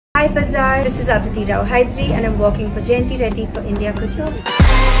Hi Bazaar, this is Aditi Rao Hydari and I'm working for Jayanti Reddy for India Couture.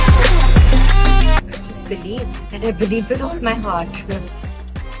 Just believe, and I believe with all my heart.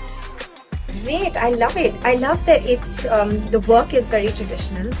 Great, I love it. I love that it's the work is very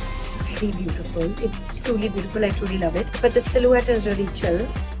traditional. It's very beautiful. It's truly beautiful. I truly love it. But the silhouette is really chill.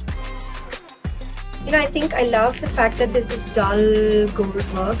 You know, I think I love the fact that there's this dull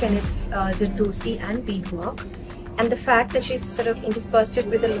gold work and it's zardosi and bead work. And the fact that she's sort of interspersed it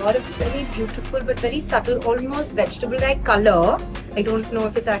with a lot of very beautiful but very subtle, almost vegetable-like color. I don't know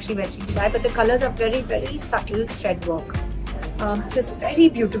if it's actually vegetable-dye, but the colors are very, very subtle thread work. So it's very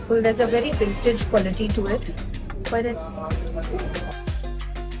beautiful. There's a very vintage quality to it, but it's...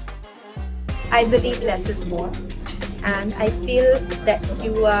 I believe less is more, and I feel that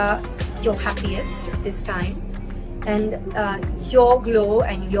you are your happiest this time, and your glow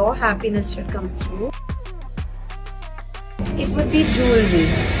and your happiness should come through. It would be jewelry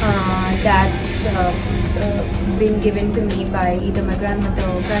that's been given to me by either my grandmother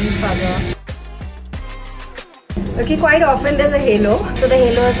or grandfather. Okay, quite often there's a halo. So the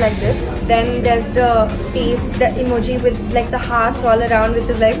halo is like this. Then there's the face, the emoji with like the hearts all around, which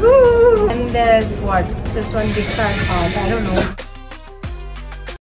is like woo. And there's what? Just one big fat heart. I don't know.